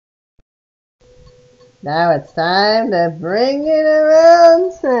Now it's time to bring it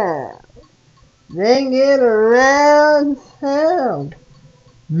around town. Bring it around town.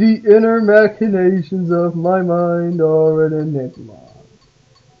 The inner machinations of my mind are an enigma.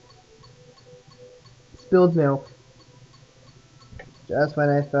 Spilled milk. Just when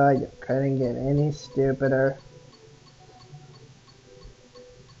I thought you couldn't get any stupider.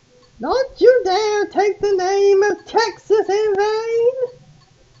 Don't you dare take the name of Texas in vain!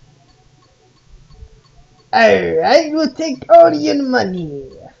 I will take all your money.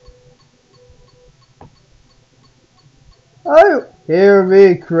 Oh, hear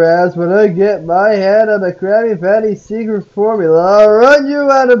me, Krabs. When I get my hand on the Krabby Patty secret formula, I'll run you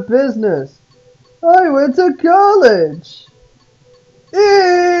out of business. I went to college.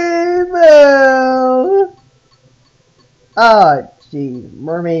 Email. Ah, jeez,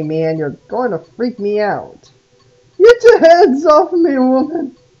 mermaid man, you're going to freak me out. Get your hands off me,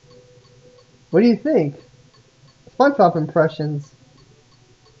 woman. What do you think? SpongeBob impressions.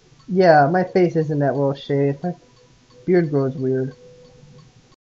 Yeah, my face isn't that well shaved. My beard grows weird.